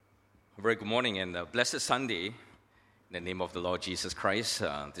A very good morning and a blessed Sunday in the name of the Lord Jesus Christ.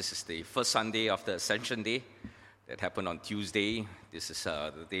 This is the first Sunday of the Ascension Day that happened on Tuesday. This is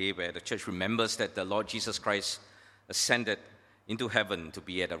the day where the church remembers that the Lord Jesus Christ ascended into heaven to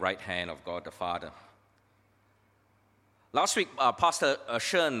be at the right hand of God the Father. Last week, Pastor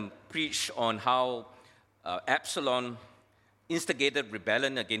Shern preached on how Absalom instigated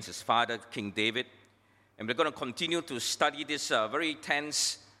rebellion against his father, King David. And we're going to continue to study this very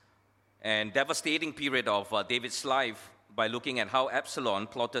tense and devastating period of David's life by looking at how Absalom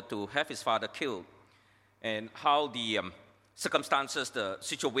plotted to have his father killed and how the circumstances, the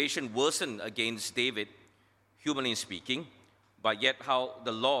situation worsened against David, humanly speaking, but yet how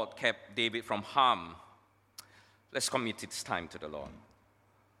the Lord kept David from harm. Let's commit this time to the Lord.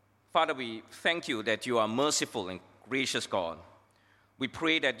 Father, we thank you that you are merciful and gracious God. We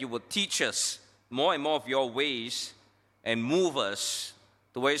pray that you would teach us more and more of your ways and move us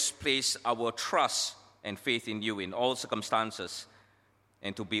to always place our trust and faith in you in all circumstances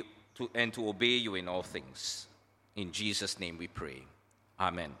and to obey you in all things. In Jesus' name we pray.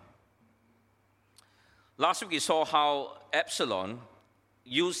 Amen. Last week we saw how Absalom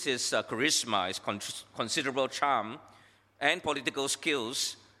used his charisma, his considerable charm, and political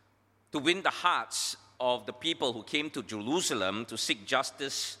skills to win the hearts of the people who came to Jerusalem to seek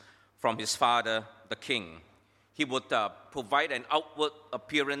justice from his father, the king. He would provide an outward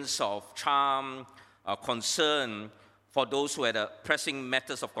appearance of charm, concern for those who had pressing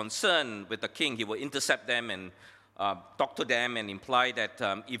matters of concern with the king. He would intercept them and talk to them and imply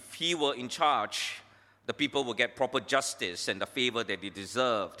that if he were in charge, the people would get proper justice and the favor that they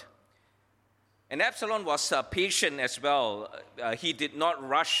deserved. And Absalom was patient as well. He did not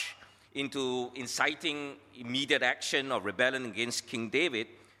rush into inciting immediate action or rebellion against King David.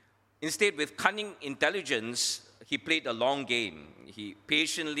 Instead, with cunning intelligence, he played a long game. He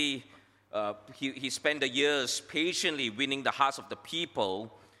patiently, he spent the years patiently winning the hearts of the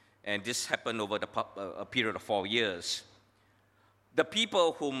people, and this happened over a period of 4 years. The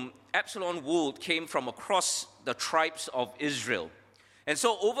people whom Absalom ruled came from across the tribes of Israel. And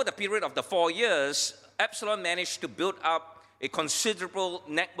so over the period of the 4 years, Absalom managed to build up a considerable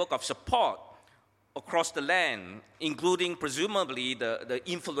network of support across the land, including presumably the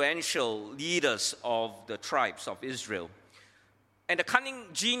influential leaders of the tribes of Israel. And the cunning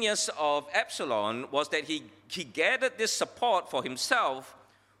genius of Absalom was that he gathered this support for himself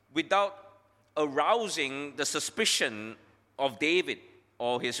without arousing the suspicion of David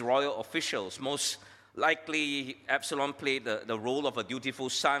or his royal officials. Most likely, Absalom played the role of a dutiful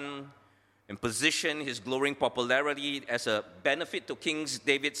son and positioned his glowing popularity as a benefit to King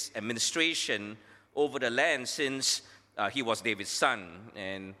David's administration over the land, since he was David's son.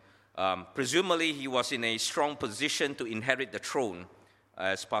 And presumably he was in a strong position to inherit the throne,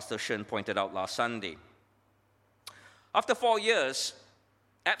 as Pastor Shen pointed out last Sunday. After 4 years,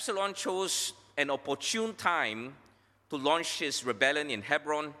 Absalom chose an opportune time to launch his rebellion in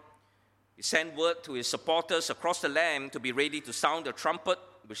Hebron. He sent word to his supporters across the land to be ready to sound the trumpet,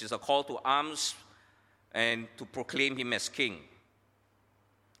 which is a call to arms, and to proclaim him as king.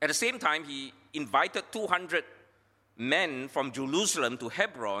 At the same time, he invited 200 men from Jerusalem to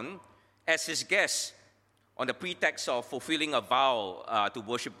Hebron as his guests on the pretext of fulfilling a vow to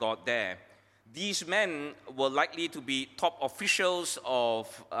worship God there. These men were likely to be top officials of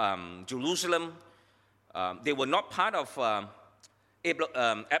Jerusalem. They were not part of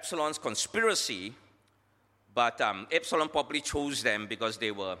Absalom's conspiracy, but Absalom probably chose them because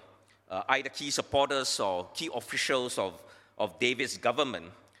they were either key supporters or key officials of David's government,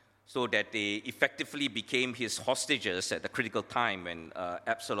 so that they effectively became his hostages at the critical time when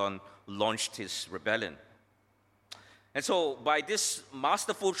Absalom launched his rebellion. And so by this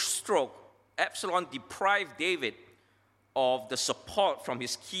masterful stroke, Absalom deprived David of the support from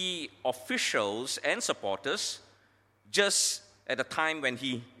his key officials and supporters just at the time when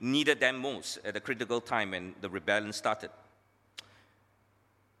he needed them most, at the critical time when the rebellion started.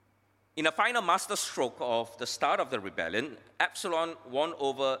 In a final masterstroke of the start of the rebellion, Absalom won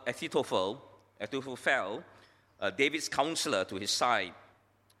over Ahithophel, David's counselor, to his side.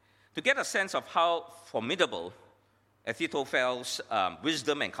 To get a sense of how formidable Ahithophel's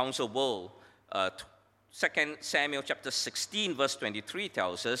wisdom and counsel were, 2 Samuel chapter 16, verse 23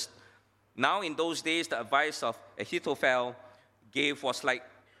 tells us, "Now in those days the advice of Ahithophel gave was like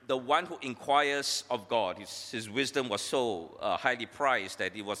the one who inquires of God." His wisdom was so highly prized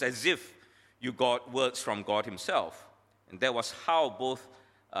that it was as if you got words from God himself. And that was how both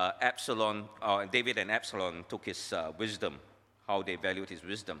David and Absalom took his wisdom, how they valued his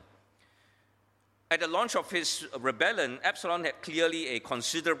wisdom. At the launch of his rebellion, Absalom had clearly a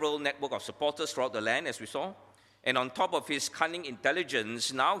considerable network of supporters throughout the land, as we saw. And on top of his cunning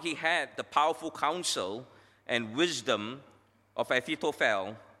intelligence, now he had the powerful counsel and wisdom of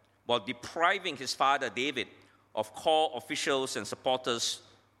Ahithophel, while depriving his father David of core officials and supporters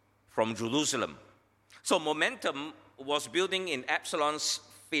from Jerusalem. So momentum was building in Absalom's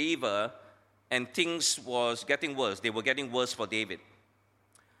favor, and things was getting worse. They were getting worse for David.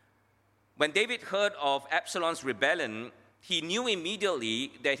 When David heard of Absalom's rebellion, he knew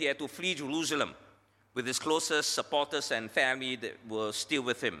immediately that he had to flee Jerusalem with his closest supporters and family that were still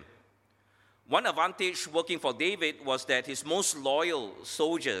with him. One advantage working for David was that his most loyal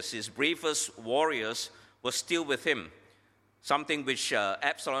soldiers, his bravest warriors, were still with him, something which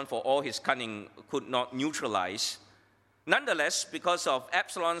Absalom, for all his cunning, could not neutralize. Nonetheless, because of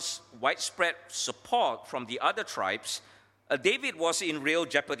Absalom's widespread support from the other tribes, David was in real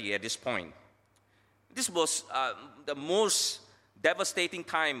jeopardy at this point. This was the most devastating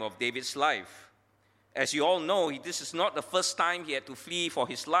time of David's life. As you all know, this is not the first time he had to flee for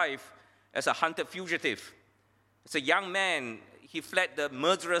his life as a hunted fugitive. As a young man, he fled the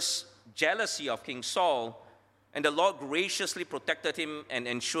murderous jealousy of King Saul, and the Lord graciously protected him and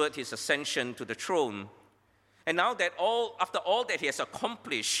ensured his ascension to the throne. And now that after all that he has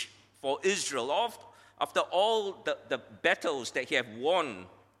accomplished for Israel, after all the battles that he had won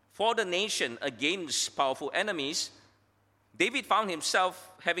for the nation against powerful enemies, David found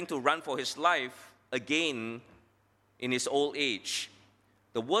himself having to run for his life again in his old age.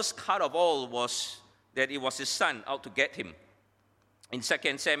 The worst part of all was that it was his son out to get him. In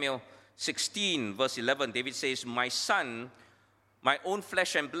 2 Samuel 16, verse 11, David says, "My son, my own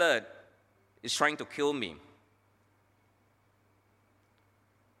flesh and blood, is trying to kill me."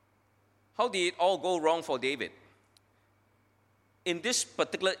 How did it all go wrong for David? In this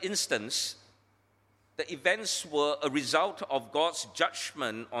particular instance, the events were a result of God's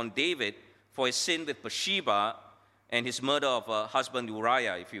judgment on David for his sin with Bathsheba and his murder of her husband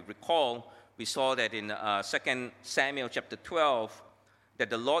Uriah. If you recall, we saw that in 2 Samuel chapter 12, that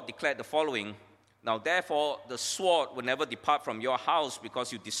the Lord declared the following, "Now therefore the sword will never depart from your house,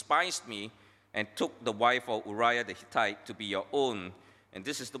 because you despised me and took the wife of Uriah the Hittite to be your own." And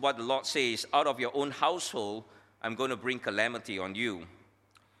this is what the Lord says, "Out of your own household, I'm going to bring calamity on you."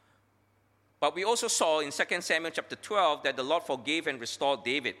 But we also saw in 2 Samuel chapter 12 that the Lord forgave and restored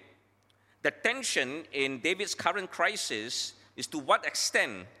David. The tension in David's current crisis is to what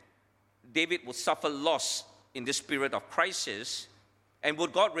extent David would suffer loss in this period of crisis, and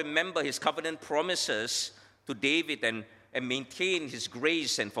would God remember his covenant promises to David and maintain his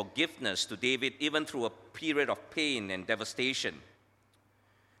grace and forgiveness to David even through a period of pain and devastation.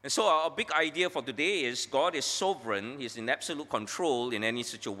 And so our big idea for today is God is sovereign. He's in absolute control in any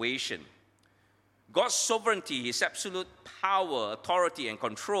situation. God's sovereignty, his absolute power, authority, and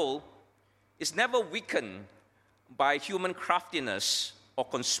control is never weakened by human craftiness or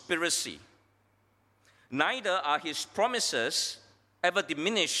conspiracy. Neither are his promises ever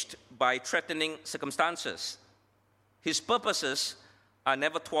diminished by threatening circumstances. His purposes are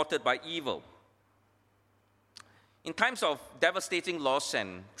never thwarted by evil. In times of devastating loss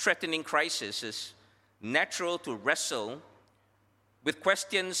and threatening crisis, it's natural to wrestle with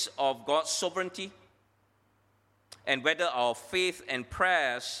questions of God's sovereignty and whether our faith and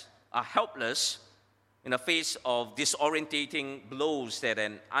prayers are helpless in the face of disorientating blows that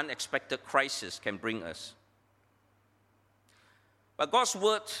an unexpected crisis can bring us. But God's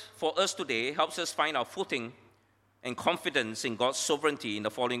word for us today helps us find our footing and confidence in God's sovereignty in the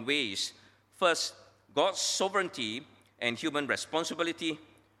following ways. First, God's sovereignty and human responsibility.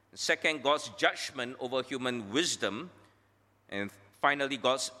 Second, God's judgment over human wisdom. And finally,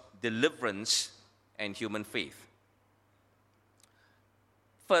 God's deliverance and human faith.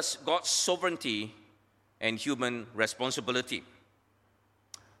 First, God's sovereignty and human responsibility.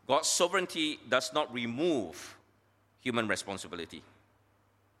 God's sovereignty does not remove human responsibility.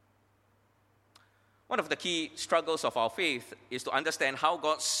 One of the key struggles of our faith is to understand how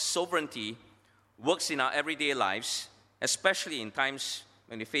God's sovereignty works in our everyday lives, especially in times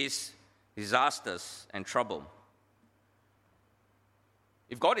when we face disasters and trouble.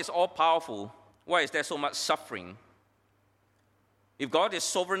 If God is all-powerful, why is there so much suffering? If God is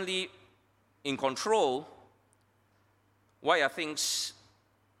sovereignly in control, why are things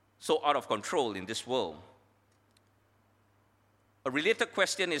so out of control in this world? A related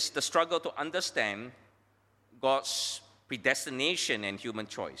question is the struggle to understand God's predestination and human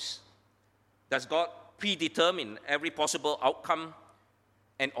choice. Does God predetermine every possible outcome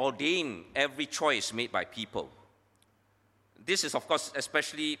and ordain every choice made by people? This is, of course,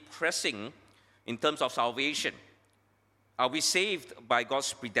 especially pressing in terms of salvation. Are we saved by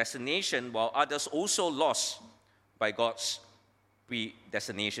God's predestination while others also lost by God's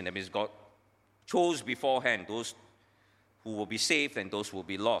predestination? That means God chose beforehand those who will be saved and those who will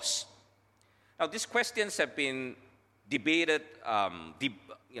be lost. Now, these questions have been debated,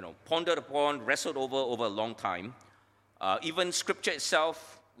 pondered upon, wrestled over a long time. Even Scripture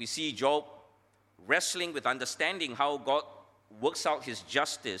itself, we see Job wrestling with understanding how God works out his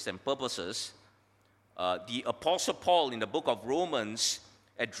justice and purposes. The Apostle Paul in the book of Romans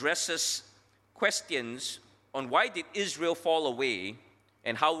addresses questions on why did Israel fall away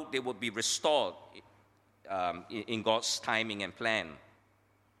and how they would be restored in God's timing and plan.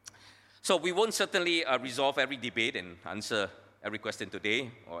 So we won't certainly resolve every debate and answer every question today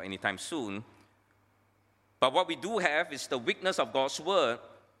or anytime soon. But what we do have is the witness of God's word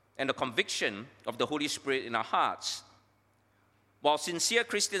and the conviction of the Holy Spirit in our hearts. While sincere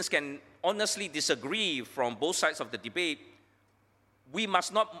Christians can honestly disagree from both sides of the debate, we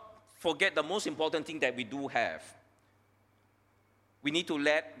must not forget the most important thing that we do have. We need to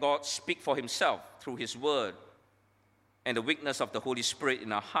let God speak for himself through his word and the witness of the Holy Spirit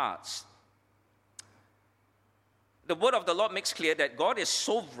in our hearts. The word of the Lord makes clear that God is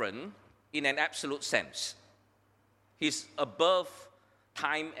sovereign in an absolute sense. He's above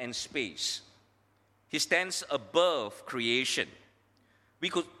time and space. He stands above creation. We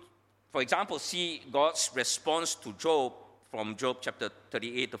could, for example, see God's response to Job from Job chapter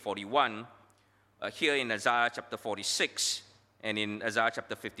 38 to 41, here in Isaiah chapter 46 and in Isaiah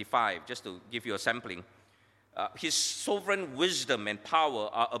chapter 55, just to give you a sampling. His sovereign wisdom and power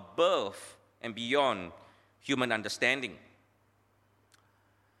are above and beyond human understanding.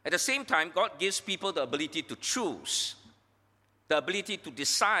 At the same time, God gives people the ability to choose, the ability to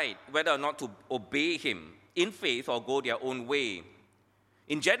decide whether or not to obey him in faith or go their own way.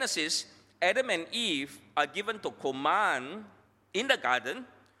 In Genesis, Adam and Eve are given to command in the garden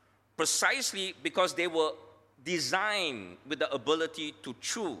precisely because they were designed with the ability to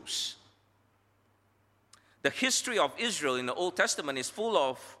choose. The history of Israel in the Old Testament is full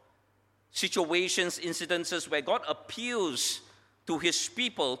of situations, incidences where God appeals to his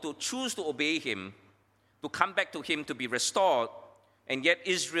people to choose to obey him, to come back to him, to be restored, and yet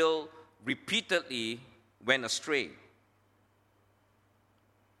Israel repeatedly went astray.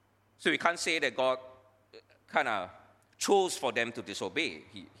 So we can't say that God kind of chose for them to disobey.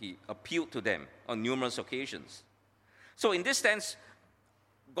 He appealed to them on numerous occasions. So in this sense,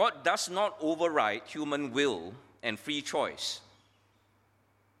 God does not override human will and free choice.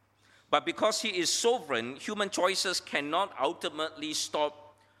 But because he is sovereign, human choices cannot ultimately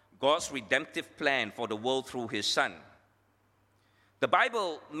stop God's redemptive plan for the world through his Son. The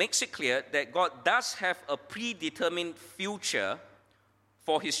Bible makes it clear that God does have a predetermined future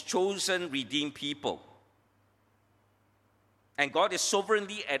for his chosen, redeemed people. And God is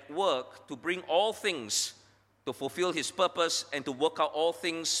sovereignly at work to bring all things to fulfill his purpose and to work out all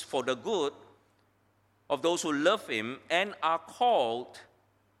things for the good of those who love him and are called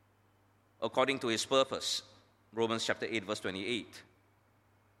according to his purpose. Romans chapter 8, verse 28.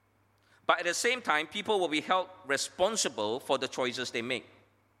 But at the same time, people will be held responsible for the choices they make.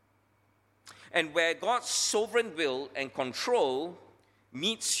 And where God's sovereign will and control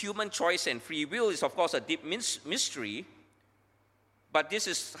meets human choice and free will is, of course, a deep mystery. But this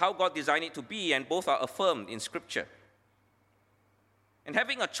is how God designed it to be, and both are affirmed in Scripture. And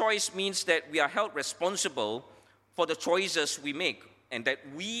having a choice means that we are held responsible for the choices we make, and that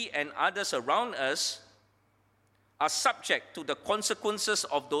we and others around us are subject to the consequences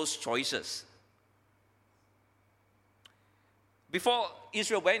of those choices. Before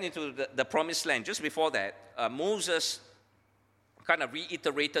Israel went into the promised land, just before that, Moses kind of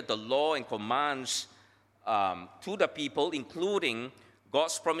reiterated the law and commands to the people, including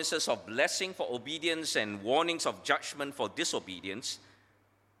God's promises of blessing for obedience and warnings of judgment for disobedience.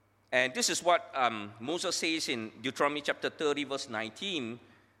 And this is what Moses says in Deuteronomy chapter 30, verse 19.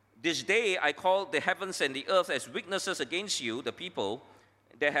 This day I call the heavens and the earth as witnesses against you, the people.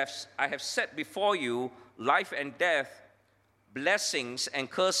 I have set before you life and death, blessings and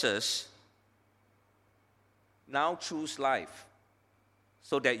curses. Now choose life,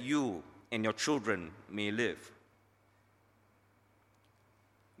 so that you and your children may live.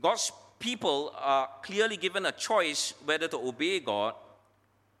 God's people are clearly given a choice whether to obey God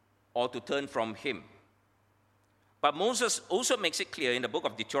or to turn from him. But Moses also makes it clear in the book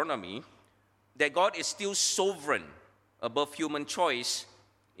of Deuteronomy that God is still sovereign above human choice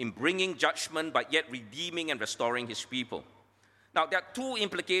in bringing judgment but yet redeeming and restoring his people. Now, there are two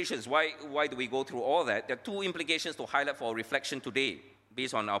implications. Why do we go through all that? There are two implications to highlight for reflection today,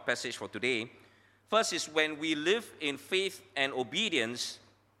 based on our passage for today. First is when we live in faith and obedience,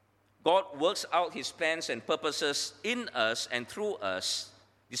 God works out his plans and purposes in us and through us,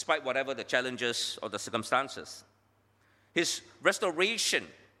 despite whatever the challenges or the circumstances. His restoration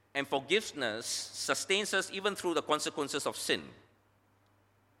and forgiveness sustains us even through the consequences of sin.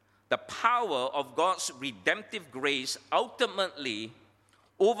 The power of God's redemptive grace ultimately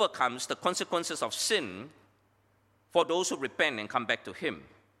overcomes the consequences of sin for those who repent and come back to him.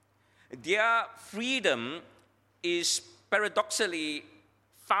 Their freedom is paradoxically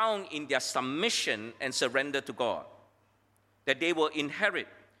found in their submission and surrender to God, that they will inherit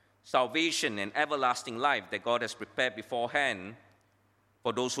salvation and everlasting life that God has prepared beforehand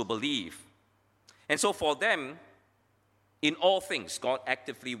for those who believe. And so for them, in all things, God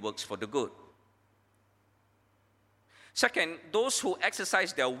actively works for the good. Second, those who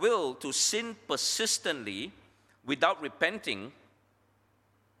exercise their will to sin persistently without repenting,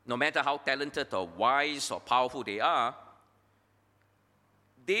 no matter how talented or wise or powerful they are,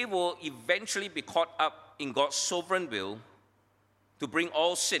 they will eventually be caught up in God's sovereign will to bring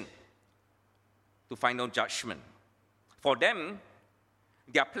all sin to final judgment. For them,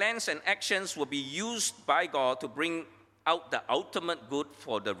 their plans and actions will be used by God to bring out the ultimate good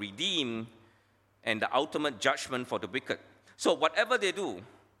for the redeemed and the ultimate judgment for the wicked. So whatever they do,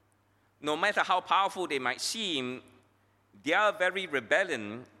 no matter how powerful they might seem, their very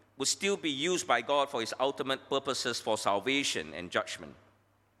rebellion will still be used by God for his ultimate purposes for salvation and judgment.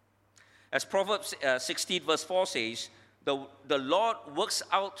 As Proverbs 16 verse 4 says, the Lord works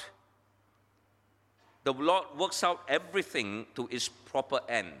out everything to its proper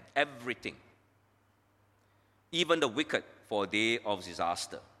end, everything, even the wicked for a day of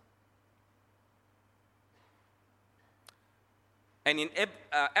disaster. And in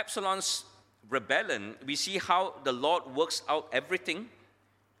Absalom's rebellion, we see how the Lord works out everything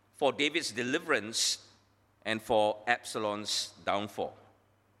for David's deliverance and for Absalom's downfall.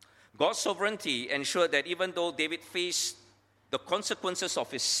 God's sovereignty ensured that even though David faced the consequences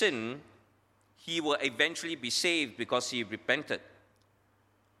of his sin, he will eventually be saved because he repented.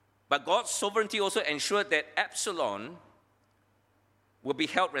 But God's sovereignty also ensured that Absalom will be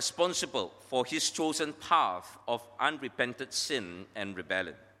held responsible for his chosen path of unrepented sin and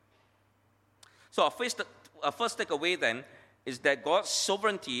rebellion. So our first takeaway then is that God's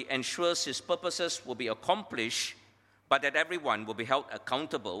sovereignty ensures his purposes will be accomplished, but that everyone will be held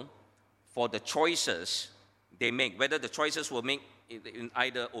accountable for the choices they make, whether the choices will make in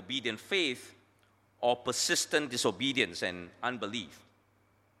either obedient faith or persistent disobedience and unbelief.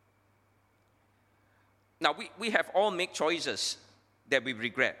 Now, we have all made choices that we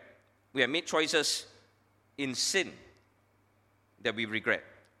regret. We have made choices in sin that we regret.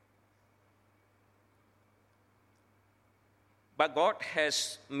 But God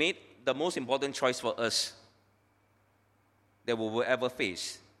has made the most important choice for us that we will ever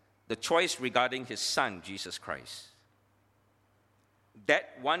face, the choice regarding his Son, Jesus Christ.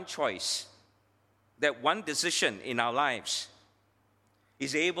 That one choice, that one decision in our lives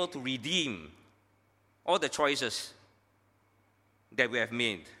is able to redeem all the choices that we have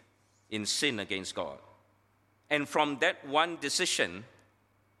made in sin against God. And from that one decision,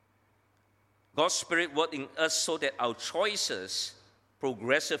 God's Spirit worked in us so that our choices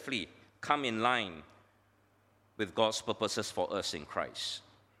progressively come in line with God's purposes for us in Christ.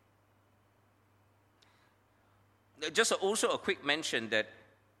 Just also a quick mention that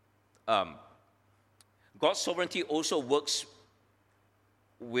God's sovereignty also works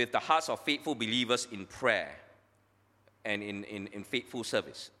with the hearts of faithful believers in prayer and in faithful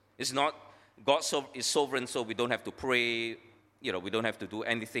service. It's not God is sovereign, so we don't have to pray, we don't have to do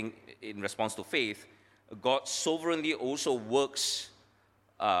anything in response to faith. God sovereignly also works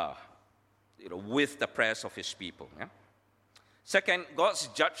with the prayers of his people. Yeah? Second, God's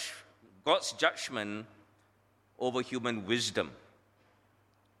judgment over human wisdom.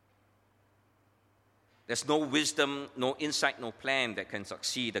 There's no wisdom, no insight, no plan that can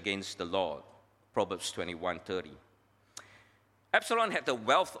succeed against the Lord. Proverbs 21:30. Absalom had the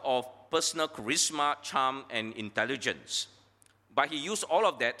wealth of personal charisma, charm, and intelligence. But he used all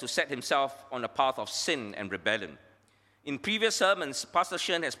of that to set himself on a path of sin and rebellion. In previous sermons, Pastor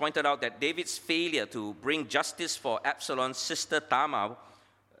Shen has pointed out that David's failure to bring justice for Absalom's sister Tamar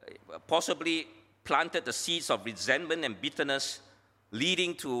possibly planted the seeds of resentment and bitterness,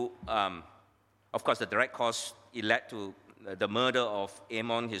 leading to, of course, the direct cause. It led to the murder of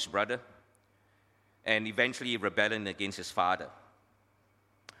Ammon, his brother, and eventually rebellion against his father.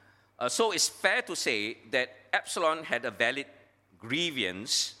 So it's fair to say that Absalom had a valid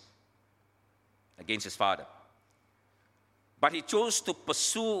grievance against his father. But he chose to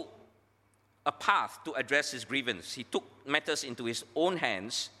pursue a path to address his grievance. He took matters into his own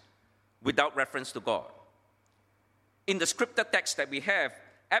hands without reference to God. In the scripture text that we have,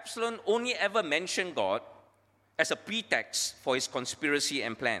 Absalom only ever mentioned God as a pretext for his conspiracy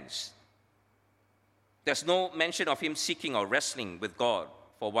and plans. There's no mention of him seeking or wrestling with God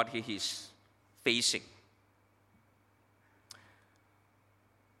for what he is facing.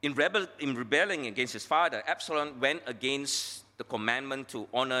 In rebelling against his father, Absalom went against the commandment to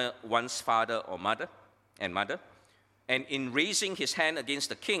honor one's father or mother. And in raising his hand against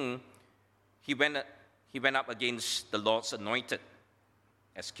the king, he went up against the Lord's anointed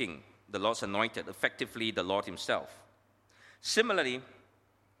as king. The Lord's anointed, effectively the Lord himself. Similarly,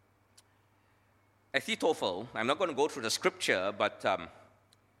 Ahithophel, I'm not going to go through the scripture, but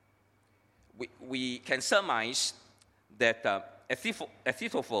we can surmise that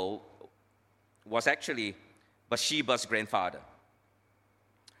Ahithophel was actually Bathsheba's grandfather.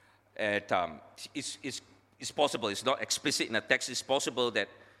 It's possible, it's not explicit in the text, it's possible that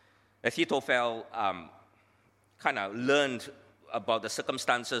Ahithophel kind of learned about the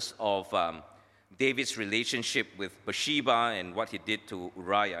circumstances of David's relationship with Bathsheba and what he did to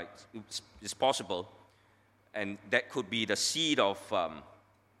Uriah. It's possible, and that could be the seed of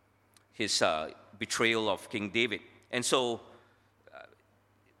his betrayal of King David. And so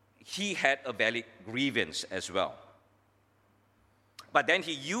he had a valid grievance as well. But then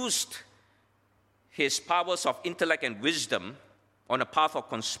he used his powers of intellect and wisdom on a path of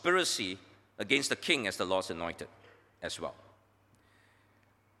conspiracy against the king as the Lord's anointed as well.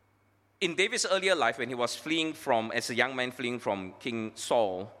 In David's earlier life, when he was as a young man fleeing from King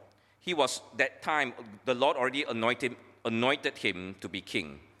Saul, that time, the Lord already anointed him to be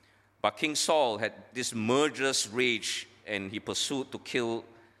king. But King Saul had this murderous rage, and he pursued to kill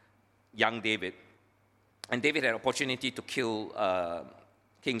young David. And David had an opportunity to kill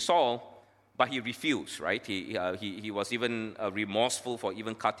King Saul, but he refused, right? He was even remorseful for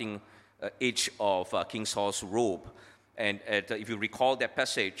even cutting edge of King Saul's robe. And if you recall that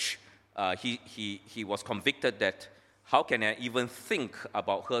passage, he was convicted that how can I even think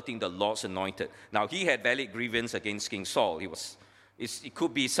about hurting the Lord's anointed? Now, he had valid grievance against King Saul. He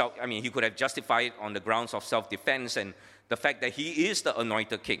could have justified it on the grounds of self-defense and the fact that he is the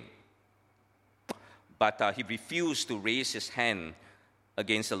anointed king. But he refused to raise his hand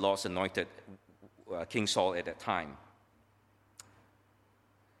against the Lord's anointed, King Saul at that time.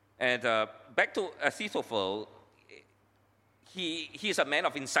 And back to Ahithophel, he is a man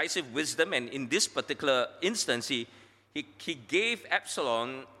of incisive wisdom, and in this particular instance, he gave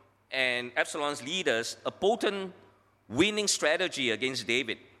Absalom and Absalom's leaders a potent winning strategy against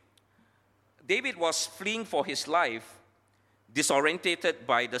David. David was fleeing for his life, disorientated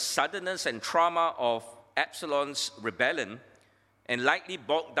by the suddenness and trauma of Absalom's rebellion, and likely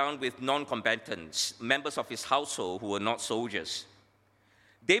bogged down with non-combatants, members of his household who were not soldiers.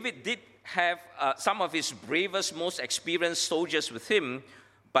 David did have some of his bravest, most experienced soldiers with him,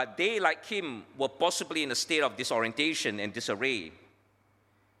 but they, like him, were possibly in a state of disorientation and disarray.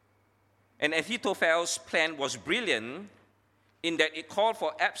 And Ahithophel's plan was brilliant in that it called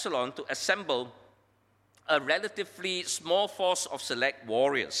for Absalom to assemble a relatively small force of select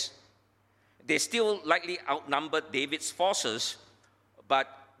warriors. They still likely outnumbered David's forces, but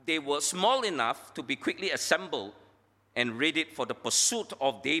they were small enough to be quickly assembled and readied for the pursuit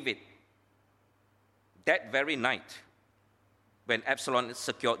of David that very night when Absalom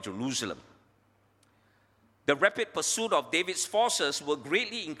secured Jerusalem. The rapid pursuit of David's forces will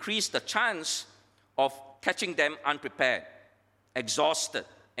greatly increase the chance of catching them unprepared, exhausted,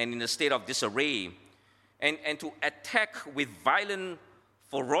 and in a state of disarray, and to attack with violent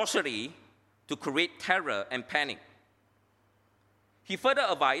ferocity to create terror and panic. He further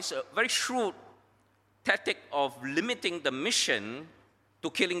advised a very shrewd tactic of limiting the mission to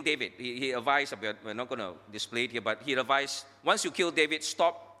killing David. He advised, we're not going to display it here, but he advised, once you kill David,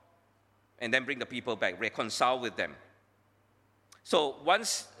 stop and then bring the people back, reconcile with them. So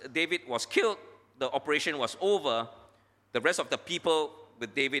once David was killed, the operation was over. The rest of the people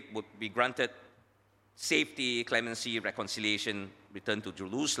with David would be granted safety, clemency, reconciliation, return to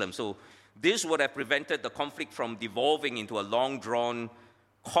Jerusalem. So this would have prevented the conflict from devolving into a long-drawn,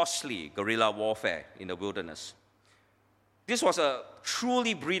 costly guerrilla warfare in the wilderness. This was a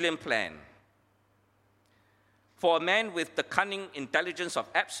truly brilliant plan. For a man with the cunning intelligence of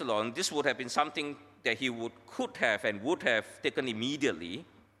Absalom, this would have been something that he could have taken immediately.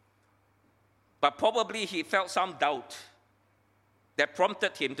 But probably he felt some doubt that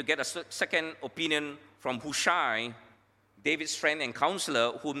prompted him to get a second opinion from Hushai, David's friend and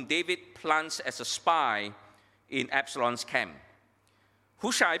counselor, whom David plants as a spy in Absalom's camp.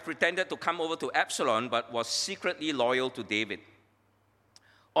 Hushai pretended to come over to Absalom but was secretly loyal to David.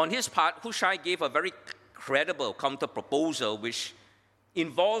 On his part, Hushai gave a very credible counter-proposal which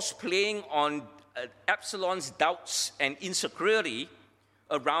involves playing on Absalom's doubts and insecurity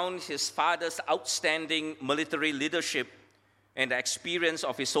around his father's outstanding military leadership and the experience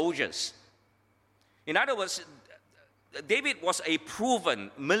of his soldiers. In other words, David was a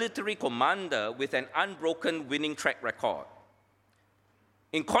proven military commander with an unbroken winning track record.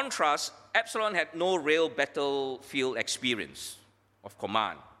 In contrast, Absalom had no real battlefield experience of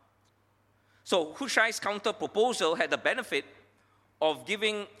command. So Hushai's counter-proposal had the benefit of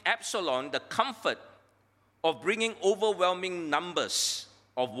giving Absalom the comfort of bringing overwhelming numbers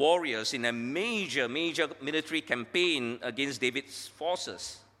of warriors in a major military campaign against David's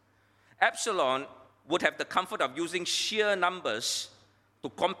forces. Absalom would have the comfort of using sheer numbers to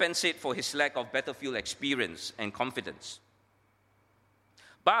compensate for his lack of battlefield experience and confidence.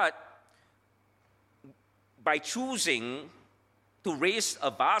 But by choosing to raise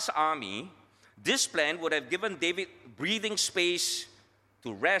a vast army, this plan would have given David breathing space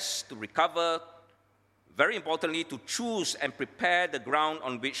to rest, to recover, very importantly, to choose and prepare the ground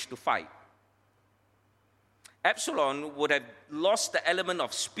on which to fight. Absalom would have lost the element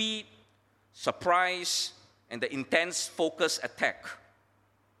of speed, surprise, and the intense focused attack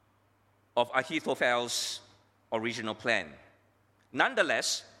of Ahithophel's original plan.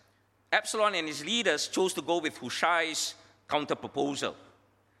 Nonetheless, Absalom and his leaders chose to go with Hushai's counter-proposal.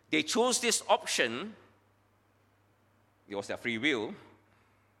 They chose this option, it was their free will,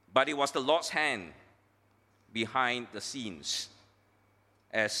 but it was the Lord's hand behind the scenes.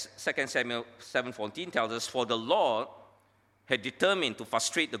 As 2 Samuel 7:14 tells us, for the Lord had determined to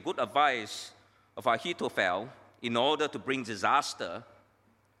frustrate the good advice of Ahithophel in order to bring disaster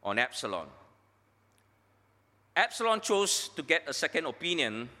on Absalom. Absalom chose to get a second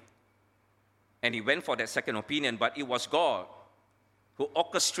opinion, and he went for that second opinion, but it was God who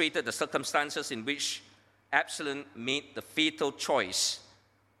orchestrated the circumstances in which Absalom made the fatal choice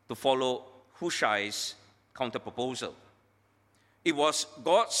to follow Hushai's counter-proposal. It was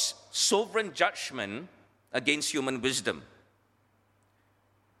God's sovereign judgment against human wisdom.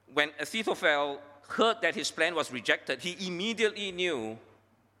 When Ahithophel heard that his plan was rejected, he immediately knew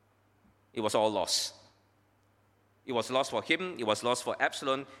it was all lost. It was lost for him, it was lost for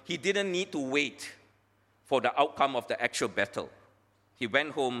Absalom. He didn't need to wait for the outcome of the actual battle. He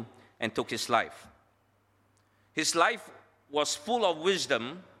went home and took his life. His life was full of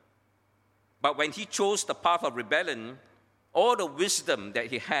wisdom, but when he chose the path of rebellion, all the wisdom that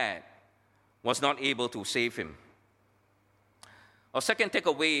he had was not able to save him. Our second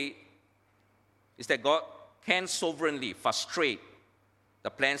takeaway is that God can sovereignly frustrate the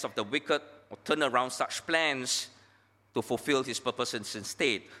plans of the wicked or turn around such plans to fulfill his purposes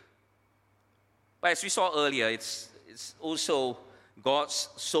instead. But as we saw earlier, it's also God's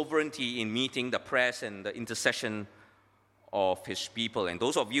sovereignty in meeting the prayers and the intercession of his people. And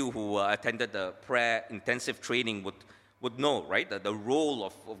those of you who attended the prayer intensive training would know, right, the role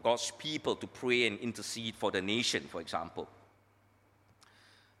of God's people to pray and intercede for the nation, for example.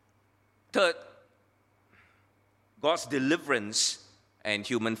 Third, God's deliverance and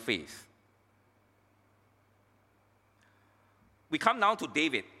human faith. We come now to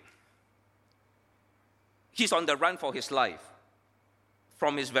David. He's on the run for his life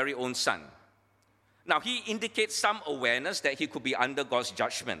from his very own son. Now, he indicates some awareness that he could be under God's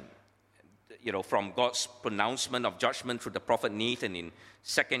judgment, from God's pronouncement of judgment through the prophet Nathan in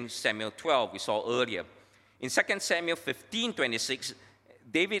 2 Samuel 12, we saw earlier. In 2 Samuel 15:26,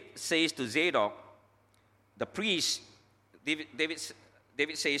 David says to Zadok, the priest,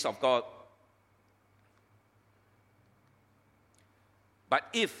 David says of God, but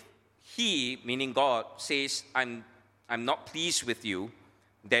if he, meaning God, says, I'm not pleased with you,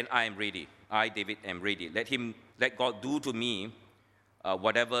 then I am ready. I, David, am ready. Let God do to me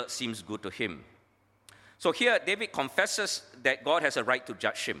whatever seems good to him. So here, David confesses that God has a right to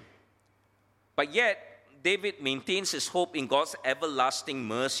judge him. But yet, David maintains his hope in God's everlasting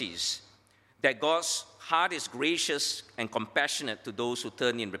mercies, that God's heart is gracious and compassionate to those who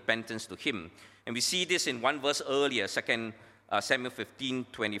turn in repentance to him. And we see this in one verse earlier, 2 Samuel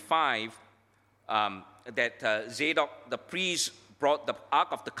 15:25, that Zadok, the priest, brought the Ark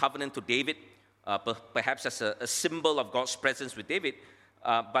of the Covenant to David, perhaps as a symbol of God's presence with David.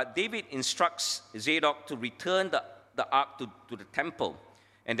 But David instructs Zadok to return the Ark to the temple.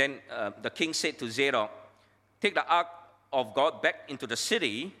 And then the king said to Zadok, take the Ark of God back into the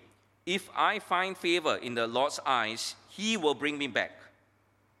city. If I find favor in the Lord's eyes, he will bring me back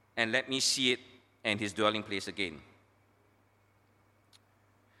and let me see it and his dwelling place again.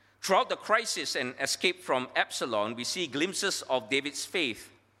 Throughout the crisis and escape from Absalom, we see glimpses of David's faith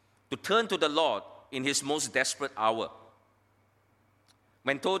to turn to the Lord in his most desperate hour.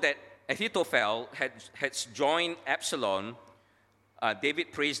 When told that Ahithophel had joined Absalom,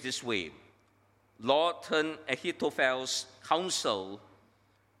 David prays this way: Lord, turn Ahithophel's counsel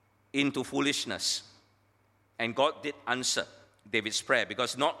into foolishness. And God did answer David's prayer,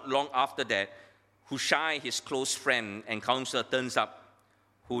 because not long after that, Hushai, his close friend and counselor, turns up,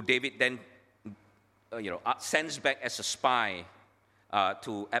 who David then sends back as a spy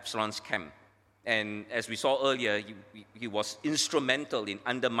to Absalom's camp. And as we saw earlier, he was instrumental in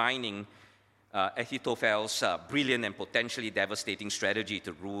undermining Ahithophel's brilliant and potentially devastating strategy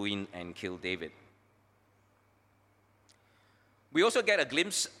to ruin and kill David. We also get a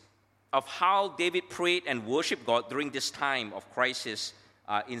glimpse of how David prayed and worshiped God during this time of crisis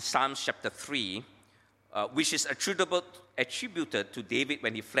in Psalms chapter 3, which is attributed to David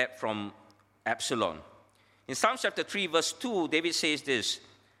when he fled from Absalom. In Psalms chapter 3, verse 2, David says this: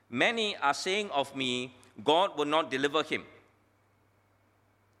 "Many are saying of me, God will not deliver him."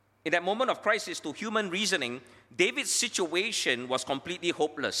 In that moment of crisis, to human reasoning, David's situation was completely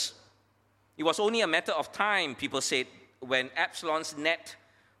hopeless. It was only a matter of time, people said, when Absalom's net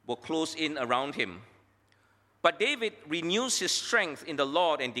will close in around him. But David renews his strength in the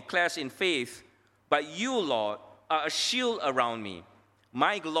Lord and declares in faith, "But you, Lord, are a shield around me,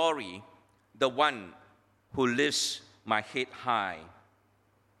 my glory, the one who lifts my head high."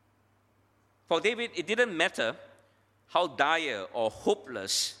 For David, it didn't matter how dire or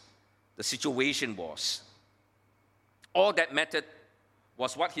hopeless the situation was. All that mattered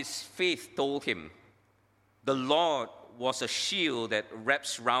was what his faith told him. The Lord was a shield that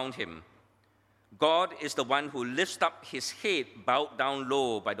wraps round him. God is the one who lifts up his head, bowed down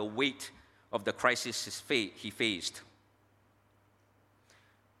low by the weight of the crisis he faced.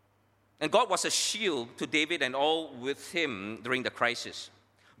 And God was a shield to David and all with him during the crisis.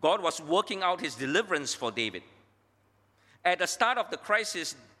 God was working out his deliverance for David. At the start of the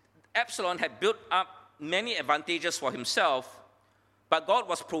crisis, Absalom had built up many advantages for himself, but God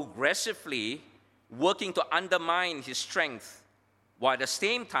was progressively working to undermine his strength, while at the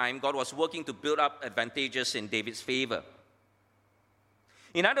same time, God was working to build up advantages in David's favor.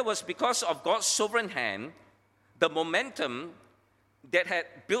 In other words, because of God's sovereign hand, the momentum that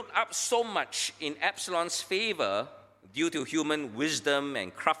had built up so much in Absalom's favor due to human wisdom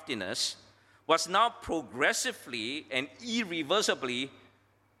and craftiness was now progressively and irreversibly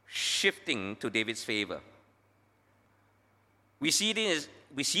shifting to David's favor. We see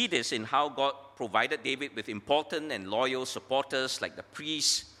this in how God provided David with important and loyal supporters like the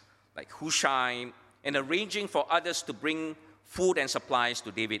priests, like Hushai, and arranging for others to bring food and supplies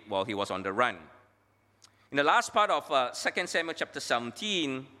to David while he was on the run. In the last part of 2 Samuel chapter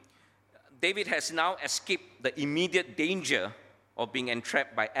 17, David has now escaped the immediate danger of being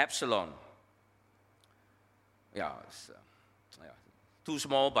entrapped by Absalom. It's too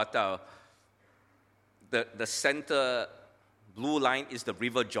small, but the center blue line is the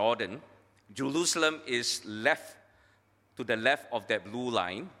river Jordan. Jerusalem is to the left of that blue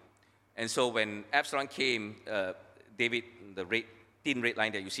line. And so when Absalom came, David, the thin red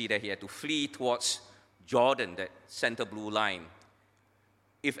line that you see there, he had to flee towards Jordan, that center blue line.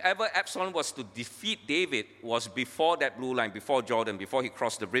 If ever Absalom was to defeat David, was before that blue line, before Jordan, before he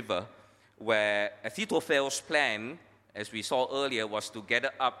crossed the river, where Ahithophel's plan, as we saw earlier, was to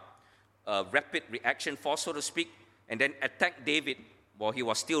gather up a rapid reaction force, so to speak, and then attack David while he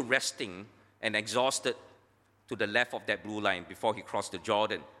was still resting and exhausted to the left of that blue line before he crossed the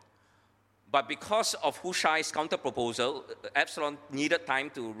Jordan. But because of Hushai's counter-proposal, Absalom needed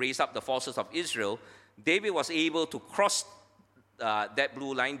time to raise up the forces of Israel. David was able to cross that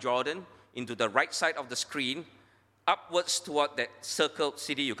blue line, Jordan, into the right side of the screen, upwards toward that circled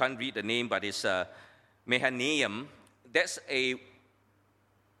city. You can't read the name, but it's Mahanaim. That's a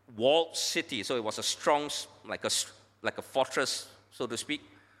walled city, so it was a strong, like a fortress, so to speak.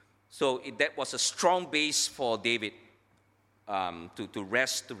 So that was a strong base for David to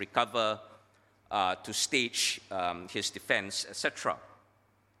rest, to recover, to stage his defense, etc.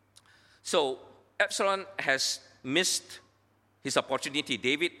 So Absalom has missed his opportunity.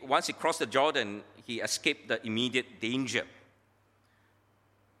 David, once he crossed the Jordan, he escaped the immediate danger.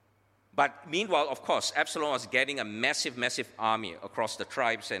 But meanwhile, of course, Absalom was getting a massive, massive army across the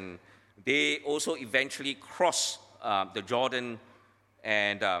tribes, and they also eventually crossed the Jordan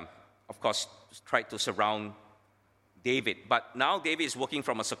and, of course, tried to surround David. But now David is working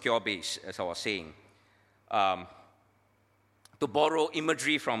from a secure base, as I was saying. To borrow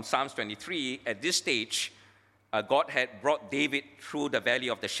imagery from Psalms 23, at this stage, God had brought David through the valley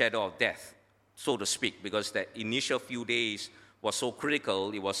of the shadow of death, so to speak, because that initial few days was so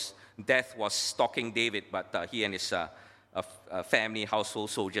critical. Death was stalking David, but he and his family, household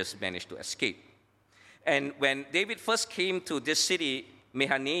soldiers managed to escape. And when David first came to this city,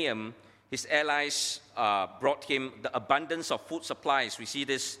 Mahanaim, his allies brought him the abundance of food supplies. We see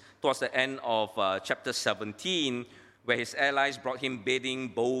this towards the end of chapter 17, where his allies brought him bedding,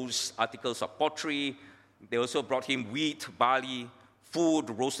 bowls, articles of pottery. They also brought him wheat, barley,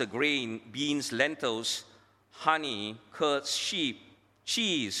 food, roasted grain, beans, lentils, honey, curds, sheep,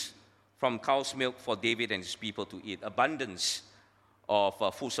 cheese from cow's milk for David and his people to eat. Abundance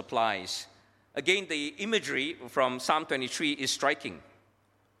of food supplies. Again, the imagery from Psalm 23 is striking.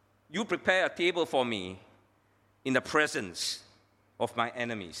 You prepare a table for me in the presence of my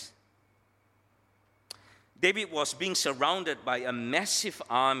enemies. David was being surrounded by a massive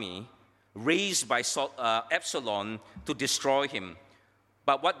army raised by Absalom to destroy him.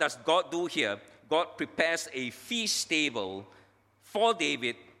 But what does God do here? God prepares a feast table for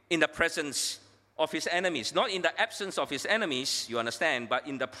David in the presence of his enemies. Not in the absence of his enemies, you understand, but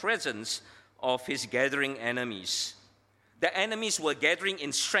in the presence of his gathering enemies. The enemies were gathering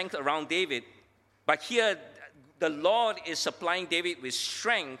in strength around David, but here the Lord is supplying David with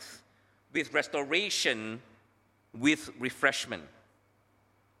strength, with restoration, with refreshment.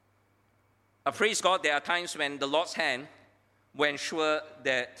 Praise God, there are times when the Lord's hand will ensure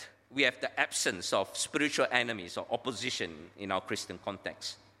that we have the absence of spiritual enemies or opposition in our Christian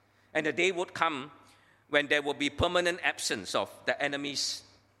context. And the day would come when there will be permanent absence of the enemies,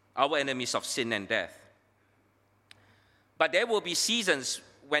 our enemies of sin and death. But there will be seasons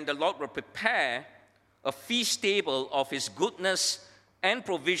when the Lord will prepare a feast table of his goodness and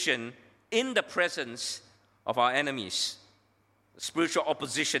provision in the presence of our enemies, spiritual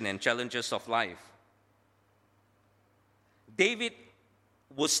opposition and challenges of life. David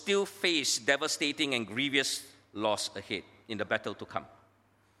will still face devastating and grievous loss ahead in the battle to come.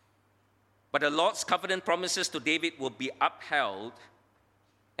 But the Lord's covenant promises to David will be upheld,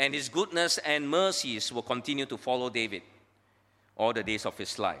 and his goodness and mercies will continue to follow David all the days of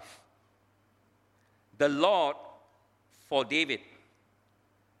his life. The Lord, for David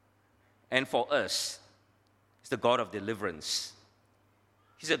and for us, is the God of deliverance.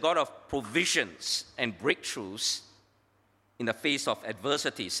 He's a God of provisions and breakthroughs in the face of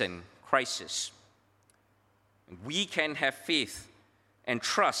adversities and crises. We can have faith and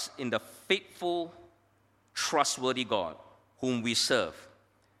trust in the faithful, trustworthy God whom we serve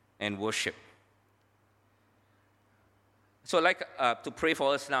and worship. So I'd like to pray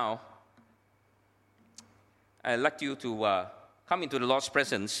for us now. I'd like you to come into the Lord's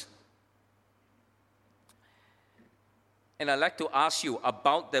presence. And I'd like to ask you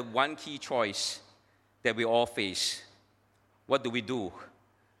about the one key choice that we all face. What do we do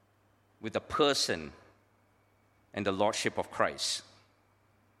with the person and the Lordship of Christ?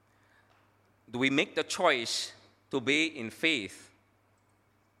 Do we make the choice to obey in faith,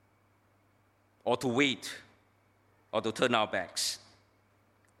 or to wait, or to turn our backs?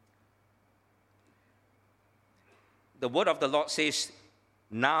 The word of the Lord says,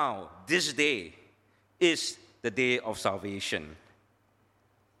 now, this day, is the day of salvation.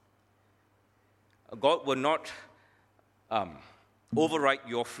 God will not override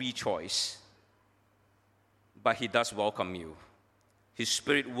your free choice, but he does welcome you. His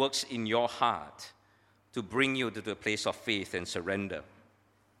Spirit works in your heart to bring you to the place of faith and surrender.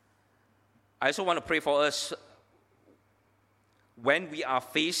 I also want to pray for us when we are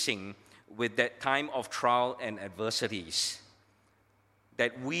facing with that time of trial and adversities,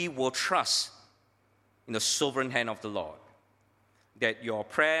 that we will trust in the sovereign hand of the Lord, that your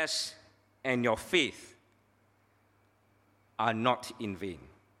prayers and your faith are not in vain.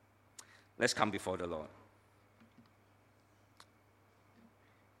 Let's come before the Lord.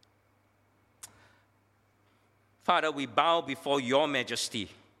 Father, we bow before your majesty.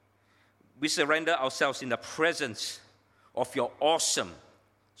 We surrender ourselves in the presence of your awesome,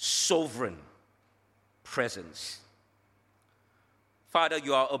 sovereign presence. Father,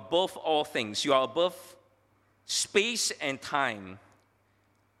 you are above all things. You are above space and time.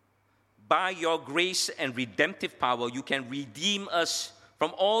 By your grace and redemptive power, you can redeem us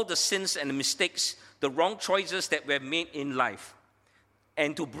from all the sins and the mistakes, the wrong choices that we have made in life,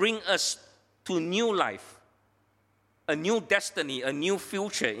 and to bring us to new life, a new destiny, a new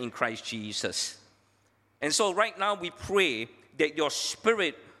future in Christ Jesus. And so right now we pray that your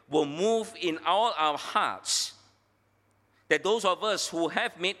Spirit will move in all our hearts, that those of us who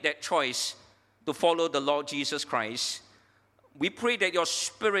have made that choice to follow the Lord Jesus Christ, we pray that your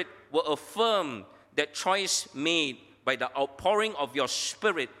Spirit will affirm that choice made by the outpouring of your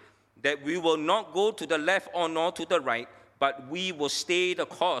Spirit, that we will not go to the left or nor to the right, but we will stay the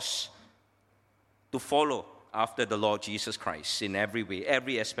course to follow after the Lord Jesus Christ in every way,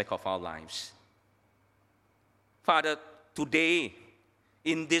 every aspect of our lives. Father, today,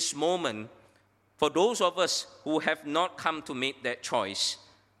 in this moment, for those of us who have not come to make that choice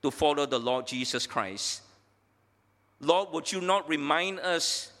to follow the Lord Jesus Christ, Lord, would you not remind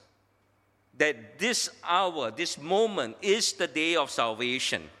us that this hour, this moment is the day of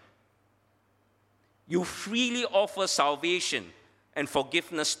salvation. You freely offer salvation and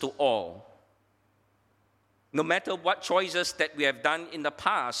forgiveness to all. No matter what choices that we have done in the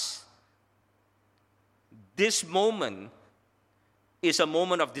past, this moment is a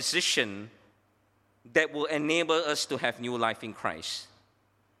moment of decision that will enable us to have new life in Christ.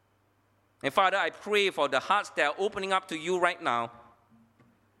 And Father, I pray for the hearts that are opening up to you right now,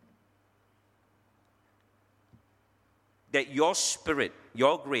 that your Spirit,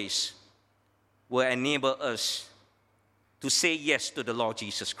 your grace, will enable us to say yes to the Lord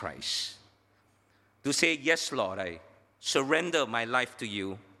Jesus Christ. To say, yes, Lord, I surrender my life to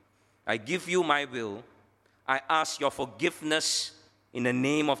you. I give you my will. I ask your forgiveness in the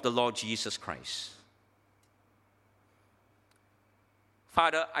name of the Lord Jesus Christ.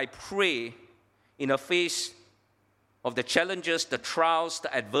 Father, I pray in the face of the challenges, the trials,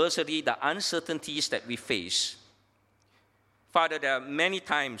 the adversity, the uncertainties that we face. Father, there are many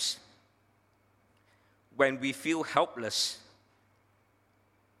times when we feel helpless.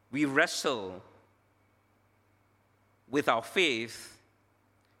 We wrestle with our faith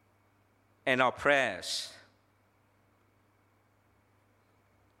and our prayers.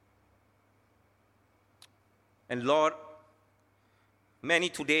 And Lord, many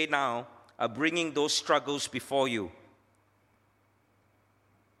today now are bringing those struggles before you.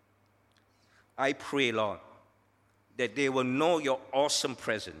 I pray, Lord, that they will know your awesome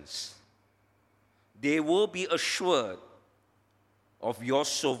presence. They will be assured of your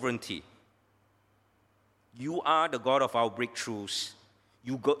sovereignty. You are the God of our breakthroughs.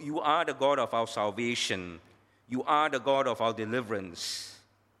 You are the God of our salvation. You are the God of our deliverance.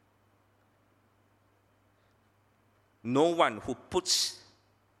 No one who puts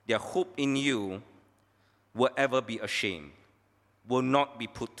their hope in you will ever be ashamed, will not be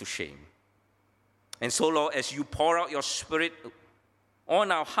put to shame. And so, Lord, as you pour out your Spirit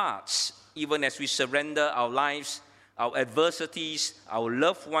on our hearts, even as we surrender our lives, our adversities, our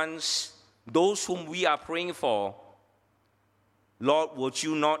loved ones, those whom we are praying for, Lord, would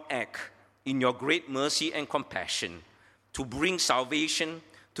you not act in your great mercy and compassion to bring salvation,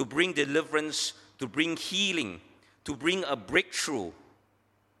 to bring deliverance, to bring healing, to bring a breakthrough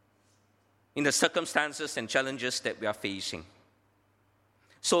in the circumstances and challenges that we are facing,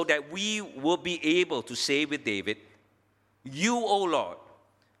 so that we will be able to say with David, you, O Lord,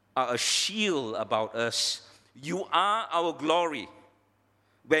 are a shield about us. You are our glory.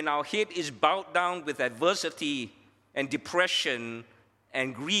 When our head is bowed down with adversity and depression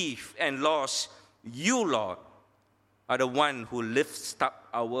and grief and loss, you, Lord, are the one who lifts up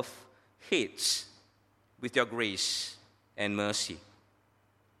our heads with your grace and mercy.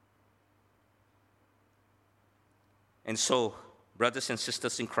 And so, brothers and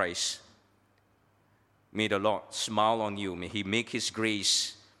sisters in Christ, may the Lord smile on you. May he make his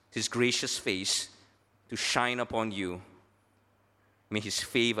grace, his gracious face to shine upon you. May his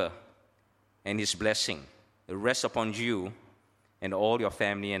favor and his blessing rest upon you and all your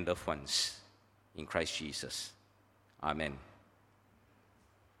family and loved ones in Christ Jesus. Amen.